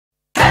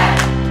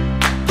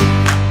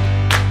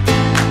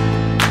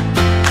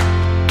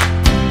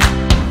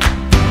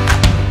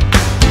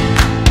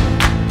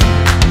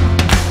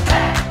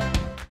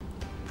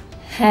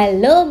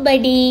Hello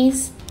buddies,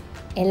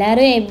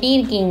 எல்லாரும் எப்படி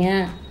இருக்கீங்க?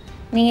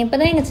 நீங்கள் இப்போ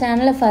தான் எங்கள்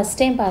சேனலை ஃபஸ்ட்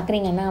டைம்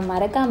பார்க்குறீங்கன்னா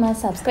மறக்காமல்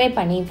சப்ஸ்கிரைப்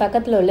பண்ணி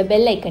பக்கத்தில் உள்ள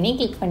பெல் ஐக்கனையும்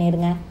கிளிக்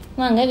பண்ணிடுங்க.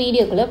 வாங்க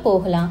வீடியோக்குள்ளே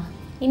போகலாம்.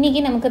 இன்றைக்கி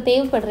நமக்கு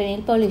தேவைப்படுற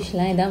நெயில்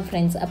பாலிஷ்லாம் இதான்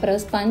ஃப்ரெண்ட்ஸ்.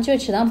 அப்புறம் ஸ்பஞ்ச்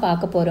வச்சு தான்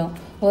பார்க்க போகிறோம்.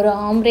 ஒரு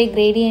ஆம்ப்ரே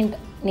கிரேடியன்ட்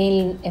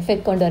நெயில்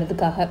எஃபெக்ட் கொண்டு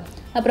வரதுக்காக.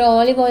 அப்புறம்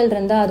ஆலிவ் ஆயில்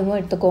இருந்தால் அதுவும்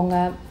எடுத்துக்கோங்க.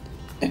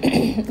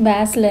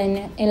 வேஸ்லின்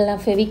இல்லை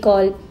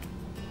ஃபெவிகால்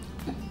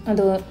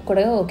அது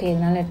கூட ஓகே,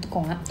 இதனால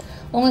எடுத்துக்கோங்க.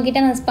 உங்கள்கிட்ட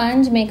நான்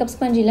ஸ்பஞ்ச் மேக்கப்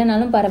ஸ்பஞ்ச்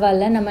இல்லைனாலும்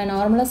பரவாயில்ல, நம்ம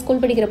நார்மலாக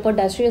ஸ்கூல் படிக்கிறப்போ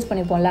டஸ்ட் யூஸ்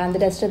பண்ணிப்போம்ல, அந்த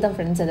டஸ்ட்டு தான்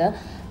ஃப்ரெண்ட்ஸ்.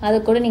 அதை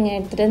கூட நீங்கள்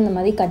எடுத்துகிட்டு இந்த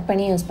மாதிரி கட்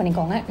பண்ணி யூஸ்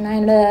பண்ணிக்கோங்க. நான்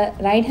என்னோடய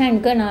ரைட்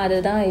ஹேண்டுக்கு நான் அதை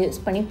தான் யூஸ்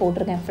பண்ணி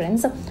போட்டிருக்கேன்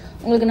ஃப்ரெண்ட்ஸ்.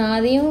 உங்களுக்கு நான்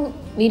அதையும்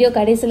வீடியோ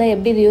கடைசியில்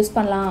எப்படி இது யூஸ்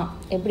பண்ணலாம்,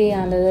 எப்படி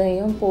அந்த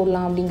இதையும்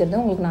போடலாம் அப்படிங்கிறத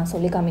உங்களுக்கு நான்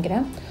சொல்லி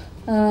காமிக்கிறேன்.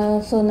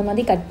 ஸோ இந்த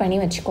மாதிரி கட் பண்ணி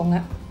வச்சுக்கோங்க.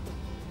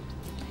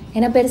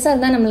 ஏன்னா பெருசாக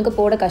இருந்தால் நம்மளுக்கு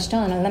போட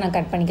கஷ்டம், அதனால தான் நான்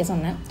கட் பண்ணிக்க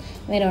சொன்னேன்,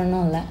 வேறு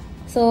ஒன்றும் இல்லை.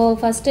 ஸோ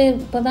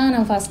இப்போ தான்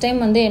நான் ஃபஸ்ட் டைம்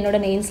என்னோடய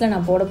நெயில்ஸில்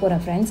நான் போட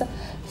போகிறேன் ஃப்ரெண்ட்ஸ்.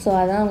 ஸோ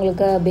அதான்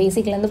உங்களுக்கு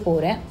பேசிக்லேருந்து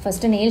போகிறேன்.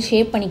 ஃபஸ்ட்டு நெயில்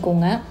ஷேப்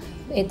பண்ணிக்கோங்க.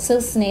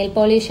 எக்ஸஸ் நெயில்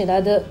பாலிஷ்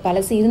ஏதாவது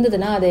பழசு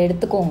இருந்ததுன்னா அதை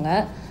எடுத்துக்கோங்க,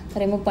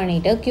 ரிமூவ்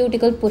பண்ணிவிட்டு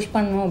cuticle புஷ்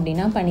பண்ணணும்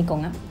அப்படின்னா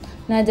பண்ணிக்கோங்க.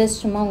 நான்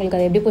ஜஸ்ட் சும்மா உங்களுக்கு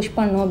அதை எப்படி புஷ்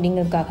பண்ணணும்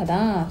அப்படிங்கிறதுக்காக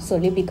தான்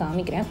சொல்லி இப்படி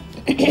காமிக்கிறேன்.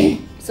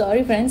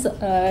 சாரி ஃப்ரெண்ட்ஸ்,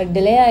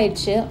 டிலே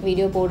ஆகிடுச்சு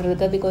வீடியோ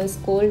போடுறதுக்கு, பிகாஸ்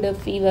கோல்டு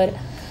ஃபீவர்,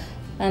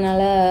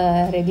 அதனால்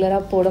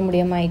ரெகுலராக போட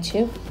முடியாமல்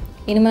ஆயிடுச்சு.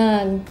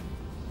 இனிமேல்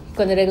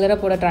கொஞ்சம் ரெகுலராக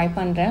போட ட்ரை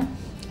பண்ணுறேன்,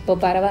 இப்போ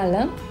பரவாயில்ல.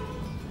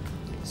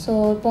 ஸோ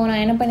இப்போது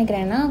நான் என்ன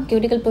பண்ணிக்கிறேன்னா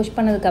cuticle புஷ்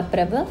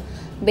பண்ணதுக்கப்புறம்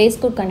பேஸ்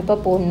கோட் கண்டிப்பாக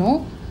போடணும்.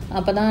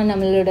 அப்போ தான்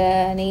நம்மளோட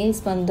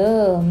நெயில்ஸ்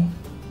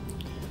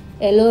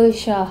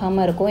எல்லோயிஷ்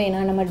ஆகாமல் இருக்கும். ஏன்னா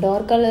நம்ம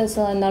டார்க்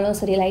கலர்ஸாக இருந்தாலும்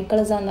சரி, லைட்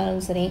கலர்ஸாக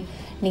இருந்தாலும் சரி,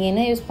 நீங்கள்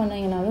என்ன யூஸ்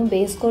பண்ணீங்கனாலும்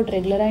பேஸ் கோட்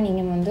ரெகுலராக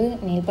நீங்கள்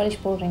நெயில்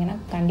பாலிஷ் போடுறீங்கன்னா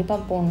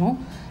கண்டிப்பாக போடணும்.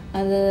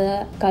 அது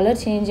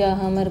கலர் சேஞ்ச்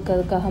ஆகாமல்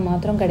இருக்கிறதுக்காக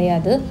மாத்திரம்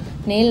கிடையாது,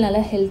 நெயில்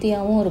நல்லா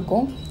ஹெல்த்தியாகவும்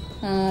இருக்கும்.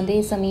 அதே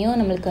சமயம்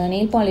நம்மளுக்கு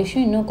நெயில்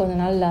பாலிஷும் இன்னும் கொஞ்ச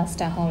நாள்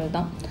லாஸ்ட் ஆகும்,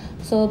 அவ்வளோதான்.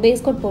 ஸோ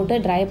பேஸ் கோட் போட்டு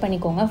ட்ரை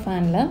பண்ணிக்கோங்க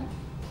ஃபேனில்.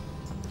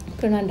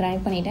 அப்புறம் நான் ட்ரை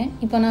பண்ணிட்டேன்.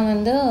 இப்போ நான்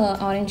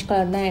ஆரஞ்சு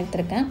கலர் தான்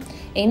எடுத்திருக்கேன்.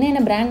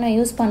 என்னென்ன பிராண்ட் நான்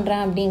யூஸ்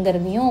பண்ணுறேன்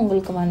அப்படிங்கிறதையும்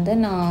உங்களுக்கு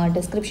நான்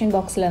டிஸ்கிரிப்ஷன்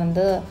பாக்ஸில்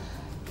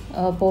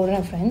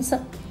போடுறேன் ஃப்ரெண்ட்ஸ்,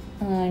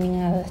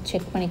 நீங்கள் அதை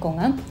செக்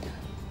பண்ணிக்கோங்க.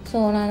 ஸோ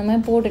நான் அந்த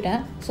மாதிரி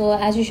போட்டுட்டேன். ஸோ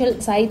ஆஸ் யூஷுவல்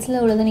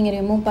சைட்ஸில் உள்ளதை நீங்கள்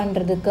ரிமூவ்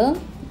பண்ணுறதுக்கு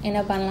என்ன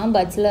பண்ணலாம்,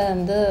 பட்ஸில்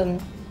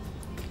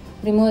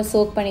ரிமூவ்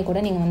சோக் பண்ணி கூட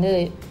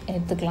நீங்கள்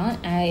எடுத்துக்கலாம்.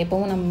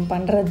 எப்போவும் நம்ம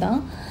பண்ணுறது தான்,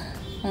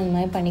 அந்த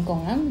மாதிரி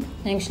பண்ணிக்கோங்க.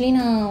 ஆக்சுவலி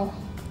நான்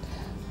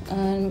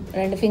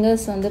 2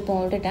 ஃபிங்கர்ஸ்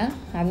போட்டுட்டேன்,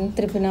 அது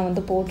திருப்பி நான்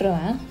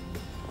போட்டுருவேன்.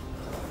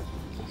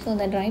 ஸோ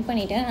அதை ட்ரை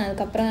பண்ணிவிட்டேன்.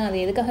 அதுக்கப்புறம் அது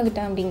எதுக்காக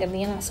விட்டேன்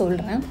அப்படிங்கிறதையும் நான்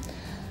சொல்கிறேன்.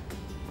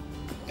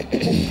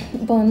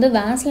 இப்போ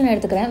வேஸ்லின்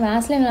எடுத்துக்கிறேன்.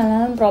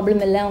 வேஸ்லின்லாம்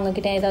ப்ராப்ளம் இல்லை,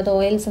 உங்ககிட்ட ஏதாவது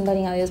ஆயில்ஸ் இருந்தால்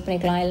நீங்கள் அதை யூஸ்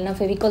பண்ணிக்கலாம், இல்லைனா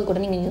ஃபெவிகால் கூட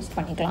நீங்கள் யூஸ்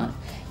பண்ணிக்கலாம்.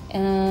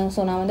 ஸோ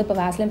நான் இப்போ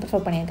வேஸ்லின்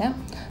ப்ரிஃபர் பண்ணியிருக்கேன்.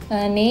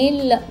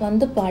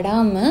 நெயிலில்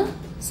படாமல்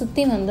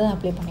சுற்றி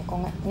அப்ளை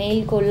பண்ணிக்கோங்க.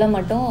 நெயிலுக்குள்ளே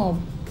மட்டும்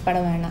பட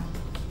வேணாம்,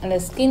 அந்த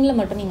ஸ்கின்னில்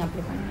மட்டும் நீங்கள்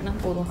அப்ளை பண்ண வேணாம்,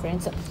 போதும்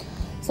ஃப்ரெண்ட்ஸ்.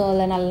 ஸோ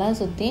அதில் நல்லா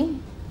சுற்றி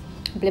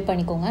அப்ளை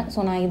பண்ணிக்கோங்க.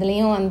 ஸோ நான்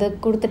இதுலேயும்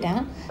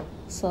கொடுத்துட்டேன்.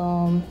 ஸோ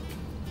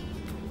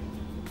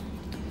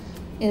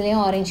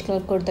இதுலேயும் ஆரஞ்சு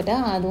கலர்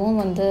கொடுத்துட்டேன்,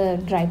 அதுவும்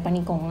ட்ரை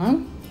பண்ணிக்கோங்க.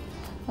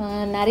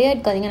 நிறையா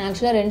இருக்காதிங்க, நான்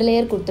ஆக்சுவலாக 2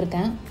 லேயர்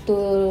கொடுத்துருக்கேன், 2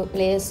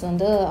 லேயர்ஸ்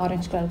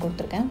ஆரஞ்சு கலர்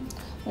கொடுத்துருக்கேன்.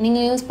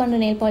 நீங்கள் யூஸ் பண்ணுற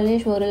நெயில்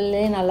பாலிஷ் ஒரு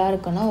லேயர் நல்லா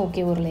இருக்குன்னா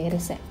ஓகே, ஒரு லேயர்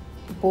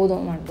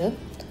போதும்.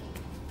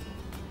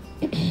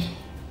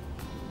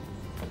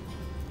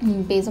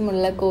 பேச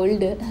முடியல,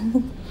 கோல்டு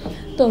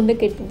தொண்டை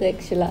கெட்டுது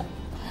ஆக்சுவலாக.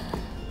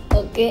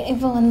 ஓகே,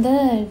 இப்போ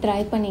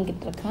ட்ரை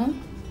பண்ணிக்கிட்டு இருக்கேன்.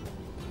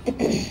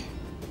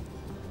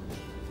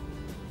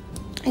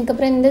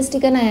 அதுக்கப்புறம் இந்த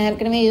ஸ்டிக்கர் நான்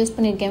ஏற்கனவே யூஸ்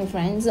பண்ணியிருக்கேன்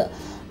ஃப்ரெண்ட்ஸ்.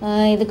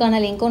 இதுக்கான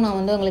லிங்க்கும் நான்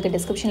உங்களுக்கு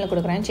டிஸ்கிரிப்ஷனில்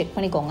கொடுக்குறேன், செக்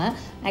பண்ணிக்கோங்க.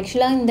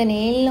 ஆக்சுவலாக இந்த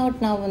நெயில்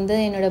நாட் நான்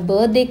என்னோடய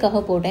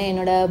பர்த்டேக்காக போட்டேன்.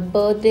 என்னோடய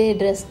பர்த்டே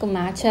ட்ரெஸ்க்கு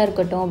மேட்சாக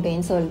இருக்கட்டும்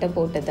அப்படின்னு சொல்லிட்டு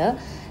போட்டது.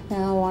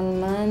 1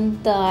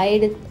 மந்த்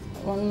ஆயிடு,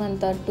 1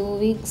 மந்த் 2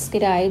 வீக்ஸ்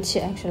கிட்ட ஆயிடுச்சு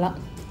ஆக்சுவலாக.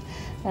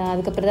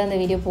 அதுக்கப்புறம் தான் அந்த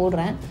வீடியோ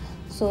போடுறேன்.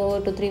 ஸோ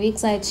 2-3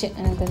 வீக்ஸ் ஆயிடுச்சு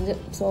எனக்கு தெரிஞ்சு.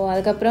 ஸோ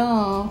அதுக்கப்புறம்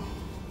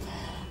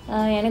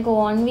எனக்கு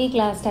 1 வீக்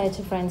லாஸ்ட்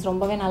ஆயிடுச்சு ஃப்ரெண்ட்ஸ்.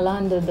 ரொம்பவே நல்லா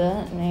இருந்தது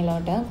நெயில்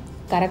ஆர்ட்டு,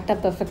 கரெக்டாக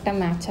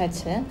பெர்ஃபெக்டாக மேட்ச்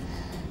ஆச்சு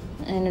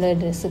என்னோடய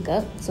ட்ரெஸ்ஸுக்கு.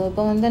 ஸோ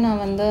இப்போ நான்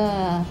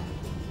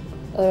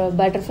ஒரு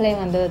பட்டர்ஃப்ளை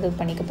இது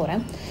பண்ணிக்க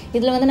போகிறேன்.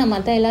 இதில் நான்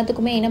மற்ற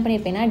எல்லாத்துக்குமே என்ன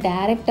பண்ணியிருப்பேன்னா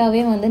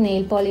டேரெக்டாகவே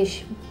நெயில் பாலிஷ்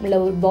இல்லை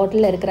ஒரு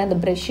பாட்டிலில் இருக்கிற அந்த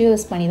ப்ரெஷ்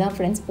யூஸ் பண்ணி தான்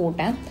ஃப்ரெண்ட்ஸ்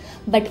போட்டேன்.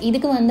 பட்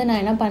இதுக்கு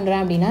நான் என்ன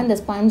பண்ணுறேன் அப்படின்னா, இந்த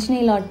ஸ்பஞ்ச்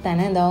நெயில் ஆர்ட்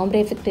தானே, இந்த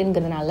ஆம்ப்ரே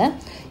எஃபெக்ட்டுங்கிறதுனால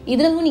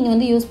இதிலும்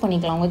நீங்கள் யூஸ்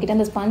பண்ணிக்கலாம். உங்கள்கிட்ட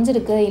அந்த ஸ்பஞ்ச்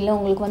இருக்குது, இல்லை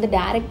உங்களுக்கு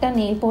டேரெக்டாக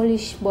நெயில்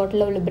பாலிஷ்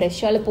பாட்டிலில் உள்ள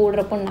ப்ரெஷ்ஷால்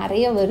போடுறப்போ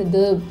நிறைய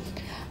வருது,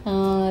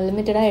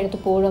 லிமிட்டடாக எடுத்து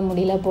போட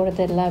முடியல, போட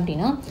தெரில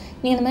அப்படின்னா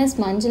நீங்கள் இந்த மாதிரி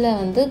ஸ்பஞ்சில்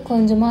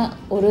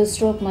கொஞ்சமாக ஒரு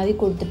ஸ்ட்ரோக் மாதிரி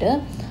கொடுத்துட்டு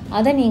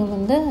அதை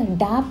நீங்கள்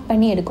டேப்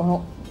பண்ணி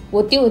எடுக்கணும்,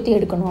 ஒத்தி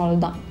எடுக்கணும்,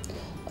 அவ்வளோதான்.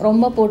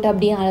 ரொம்ப போட்டு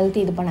அப்படியே அழுத்தி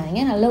இது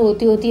பண்ணாதீங்க, நல்லா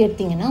ஒத்தி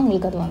எடுத்திங்கன்னா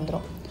உங்களுக்கு அது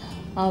வந்துடும்,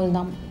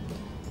 அவ்வளோதான்.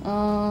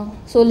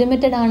 ஸோ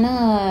லிமிட்டடான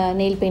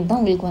நெயில் பெயிண்ட் தான்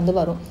உங்களுக்கு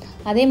வரும்.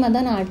 அதே மாதிரி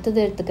தான் நான் அடுத்தது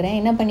எடுத்துக்கிறேன்.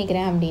 என்ன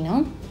பண்ணிக்கிறேன் அப்படின்னா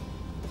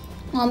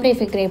ஆம்ப்ரே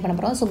எஃபெக்ட் க்ரியேட் பண்ண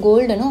போகிறோம். ஸோ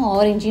கோல்டனும்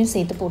ஆரஞ்சையும்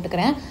சேர்த்து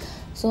போட்டுக்கிறேன்.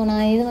 ஸோ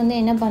நான் இது வந்து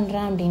என்ன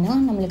பண்ணுறேன் அப்படின்னா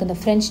நம்மளுக்கு அந்த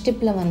ஃப்ரெஞ்ச்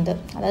டிப்பில் வந்து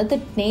அதாவது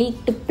நெயில்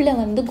டிப்பில்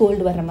வந்து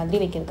கோல்டு வர்ற மாதிரி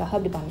வைக்கிறதுக்காக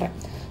அப்படி பண்ணுறேன்.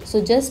 ஸோ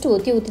ஜஸ்ட்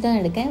ஊற்றி தான்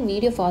எடுக்கேன்.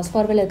 வீடியோ ஃபாஸ்ட்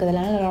ஃபார்வர்டில்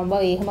இருக்கிறதுனால ரொம்ப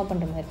வேகமாக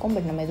பண்ணுற மாதிரி இருக்கும்.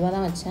 பட் நான் மெதுவாக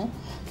தான் வச்சேன்.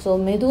 ஸோ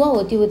மெதுவாக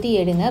ஊற்றி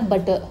எடுங்க.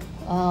 பட்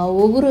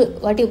ஒவ்வொரு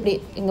வாட்டி இப்படி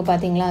இங்கே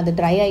பார்த்தீங்களா அது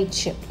ட்ரை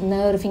ஆகிடுச்சு.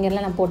 இன்னொரு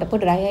ஃபிங்கரில் நான் போட்டப்போ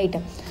ட்ரை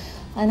ஆகிட்டேன்.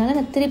 அதனால்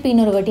நான் திருப்பி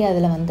இன்னொரு வாட்டி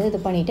அதில் வந்து இது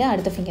பண்ணிவிட்டு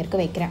அடுத்த ஃபிங்கருக்கு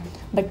வைக்கிறேன்.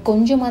 பட்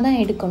கொஞ்சமாக தான்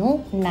எடுக்கணும்.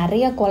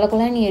 நிறையா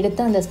கொலன்னு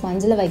எடுத்து அந்த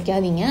ஸ்பஞ்சில்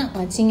வைக்காதீங்க.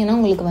 வச்சிங்கன்னா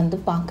உங்களுக்கு வந்து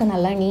பார்க்க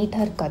நல்லா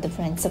நீட்டாக இருக்காது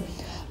ஃப்ரெண்ட்ஸ்.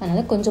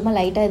 அதனால் கொஞ்சமாக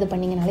லைட்டாக இது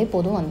பண்ணிங்கனாலே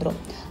போதும், வந்துடும்.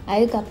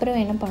 அதுக்கப்புறம்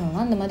என்ன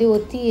பண்ணணும்னா அந்த மாதிரி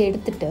ஒத்தி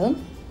எடுத்துகிட்டு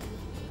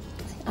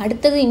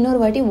அடுத்தது இன்னொரு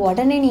வாட்டி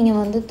உடனே நீங்கள்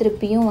வந்து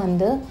திருப்பியும்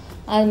வந்து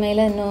அது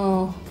மேலே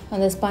இன்னும்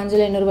அந்த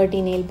ஸ்பாஞ்சில் இன்னொரு வாட்டி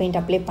நெயில் பெயிண்ட்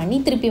அப்ளை பண்ணி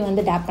திருப்பி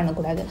வந்து டேப்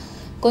பண்ணக்கூடாது.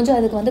 கொஞ்சம்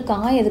அதுக்கு வந்து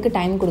காயதுக்கு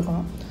டைம்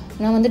கொடுக்கணும்.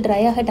 நான் வந்து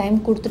ட்ரையாக டைம்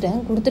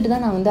கொடுத்துட்டு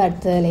தான் நான் வந்து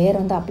அடுத்த லேயர்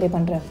வந்து அப்ளை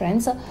பண்ணுறேன்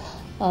ஃப்ரெண்ட்ஸ்.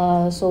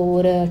 ஸோ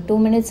ஒரு 2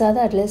 மினிட்ஸாவது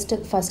அட்லீஸ்ட்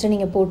ஃபஸ்ட்டு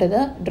நீங்கள்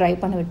போட்டதை ட்ரை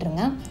பண்ண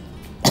விட்டுருங்க.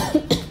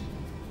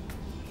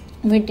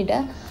 விட்டுட்டு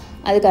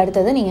அதுக்கு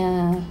அடுத்தது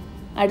நீங்கள்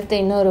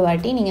அடுத்த இன்னொரு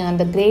வாட்டி நீங்கள்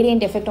அந்த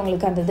கிரேடியன்ட் எஃபெக்ட்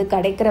உங்களுக்கு அந்த இது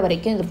கிடைக்கிற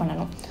வரைக்கும் இது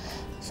பண்ணணும்.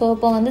 ஸோ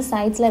இப்போ வந்து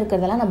சைட்ஸில்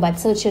இருக்கிறதெல்லாம் நான்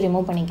பட்ஸை வச்சு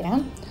ரிமூவ் பண்ணிக்கிறேன்.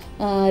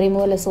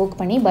 ரிமூவில் சோக்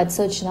பண்ணி பட்ஸை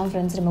வச்சு தான்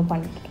ஃப்ரெண்ட்ஸ் ரிமூவ்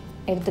பண்ணிட்டு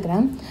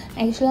எடுத்துக்கிறேன்.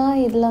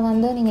 ஆக்சுவலாக இதில்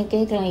வந்து நீங்கள்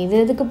கேட்கலாம், இது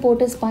எதுக்கு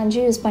போட்டு ஸ்பஞ்சு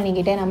யூஸ்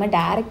பண்ணிக்கிட்டே நம்ம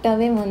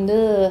டேரெக்டாகவே வந்து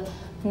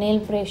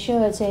நெயில் ப்ரெஷ்ஷை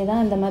வச்சே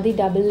தான் இந்த மாதிரி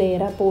டபுள்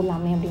லேயராக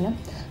போடலாமே அப்படின்னு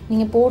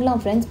நீங்கள்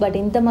போடலாம் ஃப்ரெண்ட்ஸ். பட்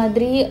இந்த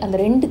மாதிரி அந்த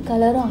 2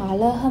 கலரும்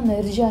அழகாக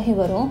மெர்ஜாகி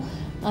வரும்.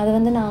 அது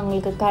வந்து நான்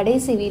உங்களுக்கு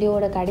கடைசி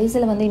வீடியோவோட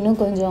கடைசியில் வந்து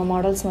இன்னும் கொஞ்சம்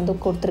மாடல்ஸ் வந்து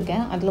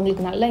கொடுத்துருக்கேன். அதில்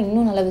உங்களுக்கு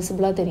இன்னும் நல்லா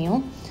விசிபிளாக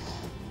தெரியும்.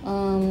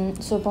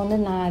 ஸோ இப்போ வந்து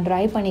நான்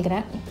ட்ரை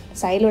பண்ணிக்கிறேன்.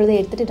 சைடில் உள்ளதை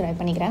எடுத்துகிட்டு ட்ரை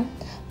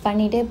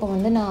பண்ணிவிட்டு இப்போ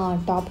வந்து நான்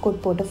டாப் கோட்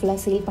போட்டு ஃபுல்லாக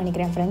சீல்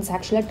பண்ணிக்கிறேன் ஃப்ரெண்ட்ஸ்.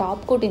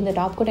 ஆக்சுவலாக இந்த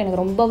டாப் கோட் எனக்கு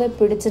ரொம்பவே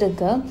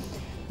பிடிச்சிருக்கு.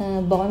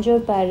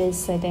 பாஞ்சோர்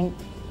பாரிஸ் ஐ திங்க்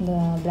இந்த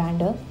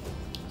பிராண்டு.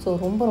 ஸோ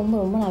ரொம்ப ரொம்ப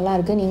ரொம்ப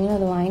நல்லாயிருக்கு. நீங்களும்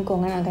அதை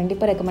வாங்கிக்கோங்க. நான்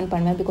கண்டிப்பாக ரெக்கமெண்ட்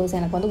பண்ணுவேன். பிகாஸ்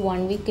எனக்கு வந்து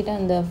 1 வீக் கிட்ட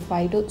அந்த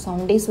 5 to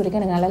 7 days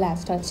வரைக்கும் எனக்கு நல்லா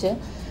லாஸ்ட் ஆச்சு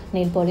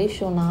நெயில் பாலிஷ்.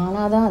 ஸோ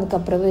நானாக தான்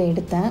அதுக்கப்புறமே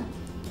எடுத்தேன்.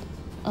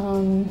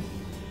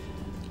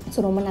 ஸோ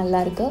ரொம்ப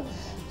நல்லாயிருக்கு.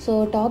 ஸோ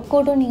டாப்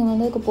கோட்டும் நீங்கள்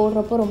வந்து இதுக்கு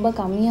போடுறப்போ ரொம்ப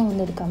கம்மியாக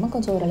வந்து எடுக்காமல்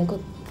கொஞ்சம் ஓரளவுக்கு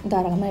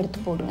தாராளமாக எடுத்து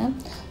போடுங்க.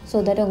 ஸோ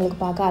தட் உங்களுக்கு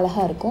பார்க்க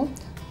அழகாக இருக்கும்.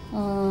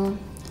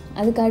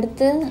 அதுக்கு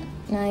அடுத்து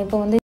நான் இப்போ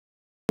வந்து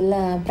இல்லை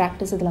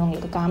ப்ராக்டிஸ் இதில்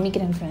உங்களுக்கு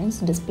காமிக்கிறேன் ஃப்ரெண்ட்ஸ்.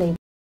 டிஸ்பிளே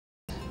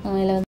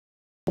இதில்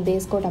வந்து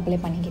பேஸ் கோட் அப்ளை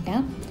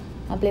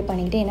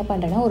பண்ணிக்கிட்டு என்ன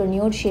பண்ணுறேன்னா ஒரு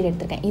நியூட் ஷேட்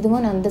எடுத்துருக்கேன்.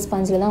 இதுவும் நான் அந்த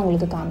ஸ்பஞ்சில் தான்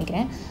உங்களுக்கு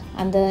காமிக்கிறேன்.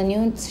 அந்த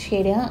நியூட்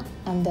ஷேடாக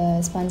அந்த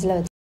ஸ்பஞ்சில்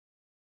வச்சு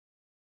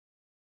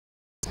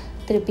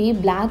திருப்பி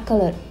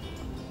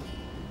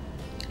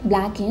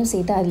பிளாக்கையும்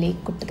சேர்த்து அதிலே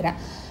கொடுத்துக்கிறேன்.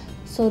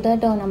 ஸோ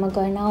தட் நமக்கு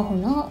என்ன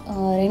ஆகும்னா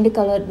 2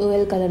 கலர்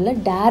டூவல் கலரில்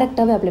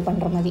டேரெக்டாகவே அப்ளை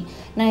பண்ணுற மாதிரி.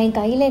 நான் என்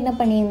கையில் என்ன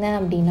பண்ணியிருந்தேன்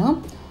அப்படின்னா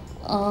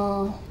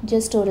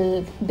ஜஸ்ட் ஒரு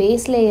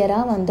பேஸ்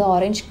லேயராக வந்து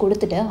ஆரஞ்சு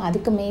கொடுத்துட்டு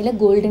அதுக்கு மேலே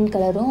கோல்டன்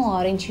கலரும்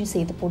ஆரஞ்சையும்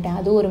சேர்த்து போட்டேன்.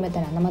 அது ஒரு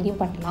மெத்தட். அந்த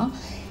மாதிரியும் பண்ணலாம்.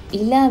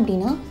 இல்லை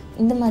அப்படின்னா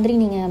இந்த மாதிரி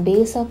நீங்கள்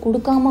பேஸாக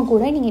கொடுக்காம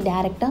கூட நீங்கள்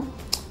டேரெக்டாக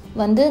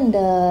வந்து இந்த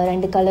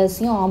 2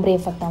 கலர்ஸையும் ஆம்ப்ரே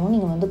எஃபெக்டாகவும்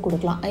நீங்கள் வந்து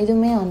கொடுக்கலாம்.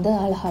 இதுவுமே வந்து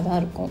அழகாக தான்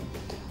இருக்கும்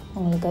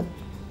உங்களுக்கு.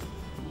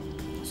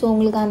 ஸோ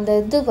உங்களுக்கு அந்த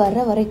இது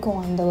வர்ற வரைக்கும்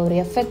அந்த ஒரு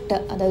எஃபெக்ட்,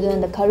 அதாவது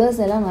அந்த கலர்ஸ்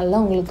எல்லாம் நல்லா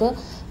உங்களுக்கு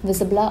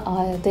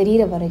விசிபிளாக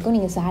தெரிகிற வரைக்கும்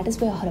நீங்கள்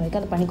சாட்டிஸ்ஃபை ஆகிற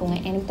வரைக்கும் அதை பண்ணிக்கோங்க.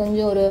 எனக்கு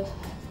தெரிஞ்ச ஒரு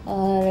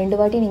 2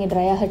 வாட்டி நீங்கள்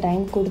ட்ரையாக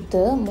டைம்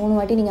கொடுத்து 3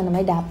 வாட்டி நீங்கள் அந்த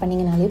மாதிரி டேப்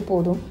பண்ணிங்கனாலே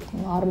போதும்.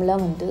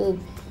 நார்மலாக வந்து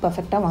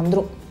பர்ஃபெக்டாக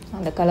வந்துடும்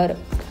அந்த கலரு.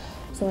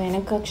 ஸோ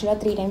எனக்கு ஆக்சுவலாக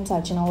 3 times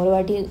ஆச்சு. நான் ஒரு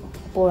வாட்டி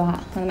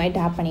அந்த மாதிரி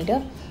டேப் பண்ணிவிட்டு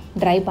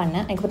ட்ரை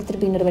பண்ணேன். அதுக்கப்புறம்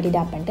திருப்பி இன்னொரு வாட்டி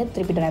டேப் பண்ணிட்டு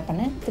திருப்பி ட்ரை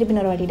பண்ணேன். திருப்பி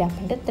இன்னொரு வாட்டி டேப்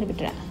பண்ணிட்டு திருப்பி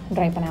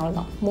ட்ரை பண்ணேன்.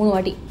 அவ்வளோதான். 3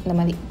 வாட்டி இந்த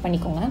மாதிரி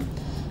பண்ணிக்கோங்க.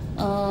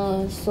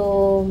 ஸோ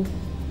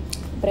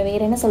அப்புறம்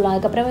வேறு என்ன சொல்லலாம்.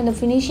 அதுக்கப்புறம் இந்த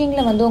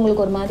ஃபினிஷிங்கில் வந்து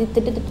உங்களுக்கு ஒரு மாதிரி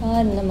திட்டாக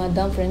இருந்த மாதிரி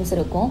தான் ஃப்ரெண்ட்ஸ்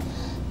இருக்கும்.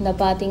 இந்த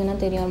பார்த்தீங்கன்னா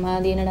தெரியும் ஒரு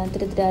மாதிரி என்னடா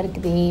திட்டாக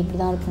இருக்குது, இப்படி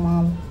தான் இருக்குமா,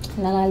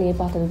 நல்லா இல்லையே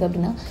பார்க்குறதுக்கு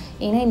அப்படின்னா.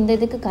 ஏன்னா இந்த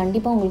இதுக்கு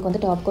கண்டிப்பாக உங்களுக்கு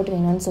வந்து டாப் கோட்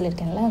வேணும்னு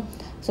சொல்லியிருக்கேன்ல.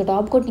 ஸோ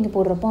டாப் கோட் நீங்கள்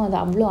போடுறப்போ அது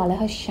அவ்வளோ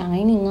அழகாக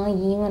ஷைனிங்காக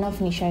ஈவனாக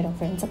ஃபினிஷ் ஆகிடும்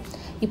ஃப்ரெண்ட்ஸ்.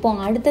 இப்போ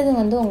அடுத்தது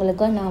வந்து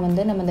உங்களுக்கு நான்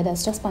வந்து நம்ம இந்த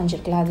டஸ்டர் ஸ்பஞ்ச்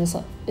இருக்கலாம் அது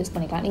யூஸ்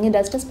பண்ணிக்கலாம். நீங்கள்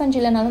டஸ்டர் ஸ்பஞ்ச்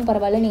இல்லைனாலும்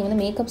பரவாயில்ல. நீங்கள்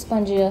வந்து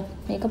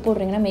மேக்கப்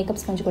போடுறீங்கன்னா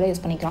மேக்கப் ஸ்பஞ்ச் கூட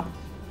யூஸ் பண்ணிக்கலாம்.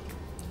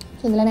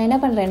 ஸோ இதில் நான் என்ன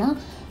பண்ணுறேன்னா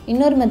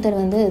இன்னொரு மெத்தட்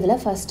வந்து இதில்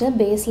ஃபஸ்ட்டு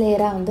பேஸ்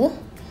லேயராக வந்து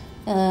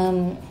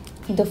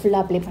இதை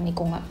ஃபுல்லாக அப்ளை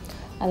பண்ணிக்கோங்க.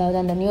 அதாவது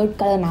அந்த நியூட்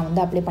கலர் நான்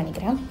வந்து அப்ளை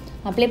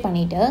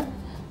பண்ணிவிட்டு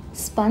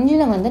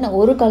ஸ்பஞ்சில் வந்து நான்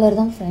ஒரு கலர்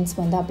தான் ஃப்ரெண்ட்ஸ்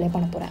வந்து அப்ளை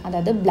பண்ண போகிறேன்.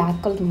 அதாவது பிளாக்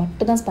கலர்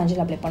மட்டும் தான்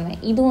ஸ்பஞ்சில் அப்ளை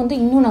பண்ணுவேன். இது வந்து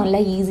இன்னும்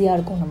நல்லா ஈஸியாக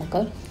இருக்கும்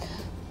நமக்கு.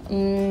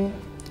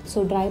 ஸோ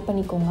ட்ரை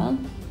பண்ணிக்கோங்க.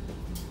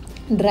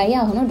 ட்ரை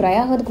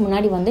ஆகிறதுக்கு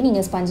முன்னாடி வந்து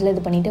நீங்கள் ஸ்பஞ்சில்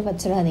இது பண்ணிவிட்டு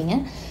வச்சிடாதீங்க.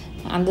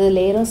 அந்த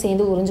லேயரும்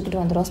சேர்ந்து உறிஞ்சிக்கிட்டு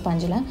வந்துடும்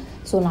ஸ்பஞ்சில்.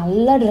 ஸோ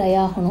நல்லா ட்ரை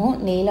ஆகணும்.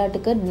 நெயில்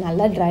ஆர்ட்டுக்கு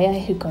நல்லா ட்ரை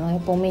ஆகிருக்கணும்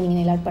எப்போவுமே நீங்கள்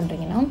நெயில் ஆர்ட்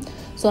பண்ணுறீங்கன்னா.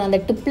 ஸோ அந்த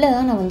டிப்பில்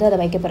தான் நான் வந்து அதை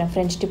வைக்க போகிறேன்.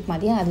 ஃப்ரெஞ்ச் டிப்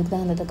மாதிரி அதுக்கு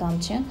தான் அந்த இதை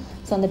காமிச்சேன்.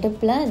 ஸோ அந்த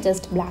டிப்பில்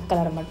ஜஸ்ட் பிளாக்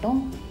கலரை மட்டும்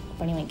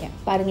பண்ணி வைக்கேன்.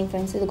 பாருங்கள்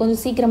ஃப்ரெண்ட்ஸ், இது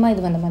கொஞ்சம் சீக்கிரமாக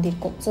இது வந்த மாதிரி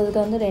இருக்கும். ஸோ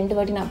இதுக்கு வந்து 2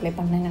 வாட்டி நான் அப்ளை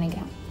பண்ணேன்னு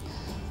நினைக்கிறேன்.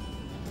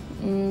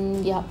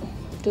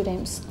 2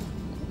 times.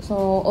 ஸோ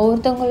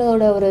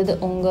ஒவ்வொருத்தவங்களோட ஒரு இது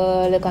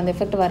உங்களுக்கு அந்த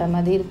எஃபெக்ட் வர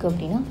மாதிரி இருக்குது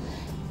அப்படின்னா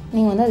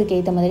நீங்கள் வந்து அதுக்கு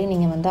ஏற்ற மாதிரி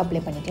நீங்கள் வந்து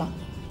அப்ளை பண்ணிக்கலாம்.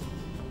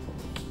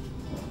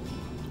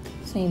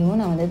 ஸோ இதுவும்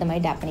நான் வந்து இந்த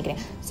மாதிரி டேப்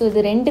பண்ணிக்கிறேன். ஸோ இது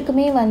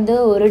ரெண்டுக்குமே வந்து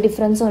ஒரு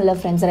டிஃப்ரென்ஸும் இல்லை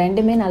ஃப்ரெண்ட்ஸ்,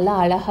 ரெண்டுமே நல்லா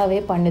அழகாகவே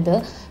பண்ணுது.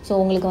 ஸோ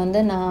உங்களுக்கு வந்து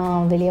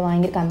நான் வெளியே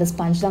வாங்கியிருக்க அந்த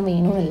ஸ்பஞ்ச் தான்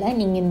வேணும்னு இல்லை,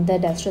 நீங்கள் இந்த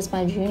டஸ்டர்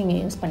ஸ்பஞ்சையும் நீங்கள்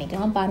யூஸ்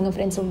பண்ணிக்கலாம். பாருங்கள்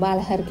ஃப்ரெண்ட்ஸ், ரொம்ப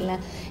அழகாக இருக்குல்ல.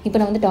 இப்போ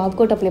நான் வந்து டாப்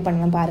கோட் அப்ளை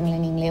பண்ணலாம்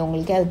பாருங்களேன், நீங்களே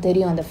உங்களுக்கே அது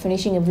தெரியும் அந்த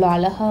ஃபினிஷிங் எவ்வளோ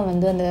அழகாக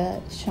வந்து அந்த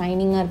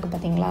ஷைனிங்காக இருக்குது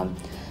பார்த்தீங்களா.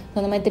 ஸோ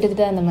அந்த மாதிரி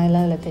திட்டு அந்த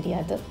மாதிரிலாம் அதில்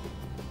தெரியாது.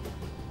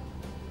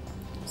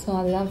 ஸோ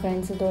அதுதான்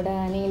ஃப்ரெண்ட்ஸ் இதோட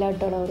நெயில்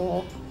ஆர்ட்டோட ஒரு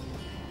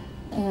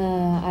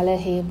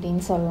அழகே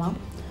அப்படின்னு சொல்லலாம்.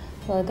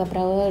 ஸோ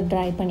அதுக்கப்புறம்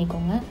ட்ரை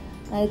பண்ணிக்கோங்க.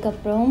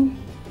 அதுக்கப்புறம்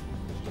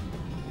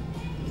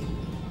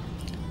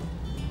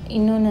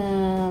இன்னொன்று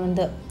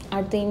வந்து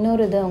அடுத்து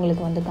இன்னொரு இதை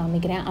உங்களுக்கு வந்து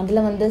காமிக்கிறேன்.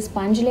 அதில் வந்து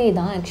ஸ்பஞ்சிலே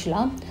தான்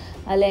ஆக்சுவலாக.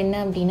 அதில் என்ன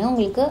அப்படின்னா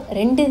உங்களுக்கு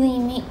ரெண்டு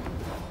இதையுமே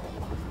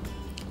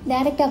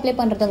டேரெக்டாக அப்ளை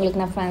பண்ணுறது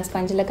உங்களுக்கு நான்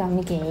ஸ்பஞ்சில்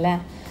காமிக்கல,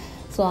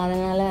 ஸோ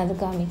அதனால் அது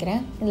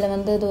காமிக்கிறேன். இதில்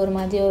வந்து இது ஒரு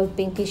மாதிரி ஒரு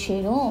பிங்கிஷ்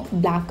ஷேடும்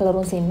பிளாக்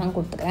கலரும் சேர்ந்து தான்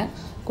கொடுத்து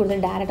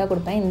டேரெக்டாக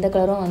கொடுப்பேன். இந்த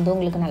கலரும் வந்து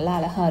உங்களுக்கு நல்லா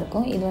அழகாக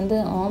இருக்கும். இது வந்து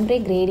ஆம்ப்ரே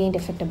கிரேடியன்ட்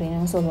எஃபெக்ட்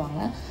அப்படின்னு சொல்லுவாங்க.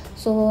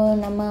 ஸோ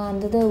நம்ம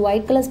அந்த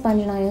ஒயிட் கலர்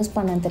ஸ்பஞ்ச் நான் யூஸ்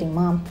பண்ணேன்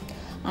தெரியுமா,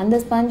 அந்த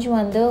ஸ்பஞ்ச்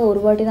வந்து ஒரு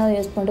வாட்டி தான்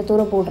யூஸ் பண்ணிட்டு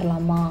தூர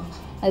போட்டுடலாமா,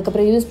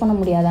 அதுக்கப்புறம் யூஸ் பண்ண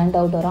முடியாதான்னு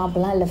டவுட் வரும்.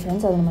 அப்போல்லாம் இல்லை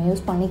ஃப்ரெண்ட்ஸ், அதை நம்ம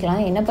யூஸ்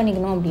பண்ணிக்கலாம். என்ன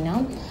பண்ணிக்கணும் அப்படின்னா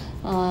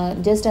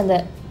ஜஸ்ட் அந்த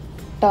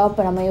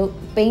டாப் நம்ம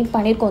பெயிண்ட்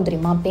பண்ணியிருக்கோம்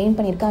தெரியுமா, பெயிண்ட்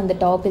பண்ணியிருக்க அந்த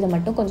டாப் இதை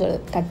மட்டும் கொஞ்சம்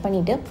கட்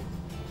பண்ணிவிட்டு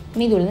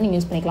மீதி உள்ளது நீங்கள்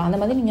யூஸ் பண்ணிக்கலாம். அந்த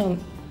மாதிரி நீங்கள்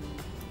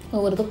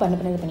ஒவ்வொருக்கும்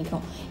இது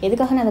பண்ணிக்கணும்.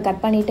 எதுக்காக நான் அதை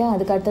கட் பண்ணிவிட்டு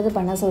அதுக்கு அடுத்தது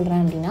பண்ண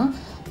சொல்கிறேன் அப்படின்னா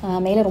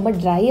மேலே ரொம்ப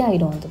ட்ரை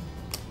ஆகிடும் அது.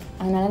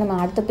 அதனால் நம்ம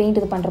அடுத்த பெயிண்ட்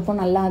இது பண்ணுறப்போ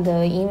நல்லா அது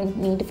ஈவன்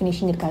நீட்டு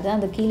ஃபினிஷிங் இருக்காது.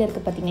 அந்த கீழே இருக்க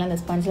பார்த்திங்களா அந்த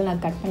ஸ்பஞ்சில்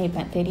நான் கட்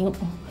பண்ணியிருப்பேன் தெரியும்,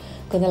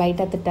 கொஞ்சம்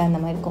லைட்டாக திட்ட அந்த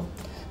மாதிரி இருக்கும்.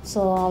 ஸோ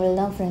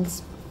அவ்வளோதான் ஃப்ரெண்ட்ஸ்.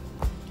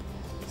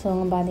 ஸோ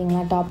அவங்க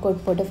பார்த்தீங்களா டாப்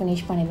கோட் போட்டு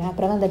ஃபினிஷ் பண்ணிடுவேன்.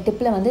 அப்புறம் அந்த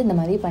டிப்பில் வந்து இந்த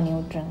மாதிரி பண்ணி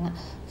விட்ருங்க.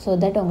 ஸோ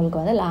தட்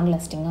உங்களுக்கு வந்து லாங்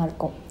லாஸ்டிங்காக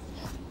இருக்கும்.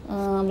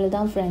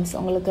 அவ்வளோதான் ஃப்ரெண்ட்ஸ்.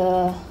 உங்களுக்கு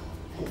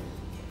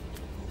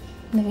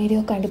இந்த வீடியோ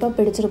கண்டிப்பாக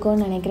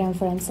பிடிச்சிருக்கோன்னு நினைக்கிறேன்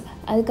ஃப்ரெண்ட்ஸ்.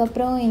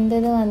 அதுக்கப்புறம் இந்த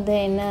இது வந்து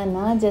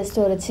என்னன்னா ஜஸ்ட்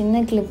ஒரு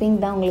சின்ன கிளிப்பிங்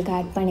தான் உங்களுக்கு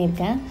ஆட்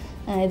பண்ணியிருக்கேன்.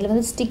 இதில்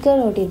வந்து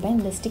ஸ்டிக்கர் ஒட்டியிருப்பேன்.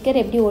 இந்த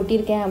ஸ்டிக்கர் எப்படி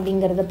ஒட்டியிருக்கேன்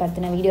அப்படிங்கிறத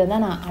பற்றின வீடியோ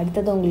தான் நான்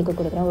அடுத்தது உங்களுக்கு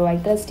கொடுக்குறேன். ஒரு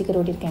ஒயிட் கலர்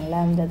ஸ்டிக்கர்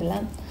ஒட்டியிருக்கேன்ல அந்த இதில்,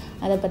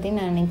 அதை பற்றி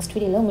நான் நெக்ஸ்ட்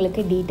வீடியோவில்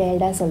உங்களுக்கு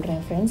டீட்டெயில்டாக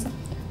சொல்கிறேன் ஃப்ரெண்ட்ஸ்.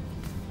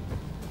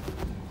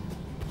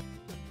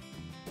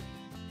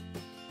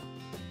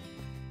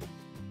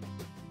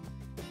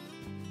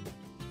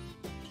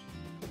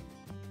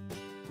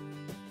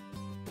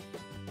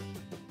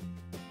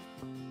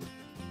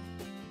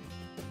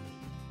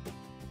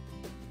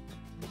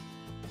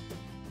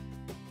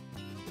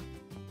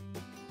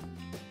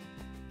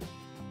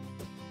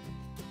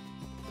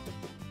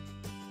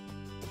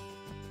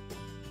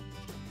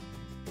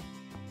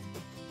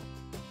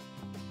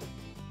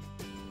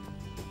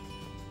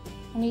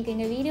 உங்களுக்கு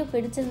எங்கள் வீடியோ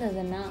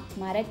பிடிச்சிருந்ததுன்னா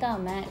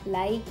மறக்காமல்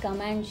லைக்,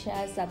 கமெண்ட்,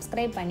 ஷேர்,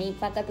 சப்ஸ்கிரைப் பண்ணி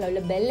பக்கத்தில்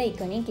உள்ள பெல்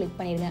ஐக்கனையும் கிளிக்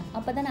பண்ணிடுங்க.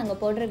 அப்போ தான் நாங்கள்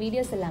போடுற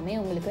வீடியோஸ் எல்லாமே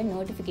உங்களுக்கு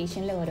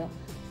நோட்டிஃபிகேஷனில் வரும்.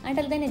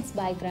 Until then, it's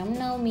bye from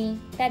Naomi.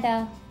 Tada!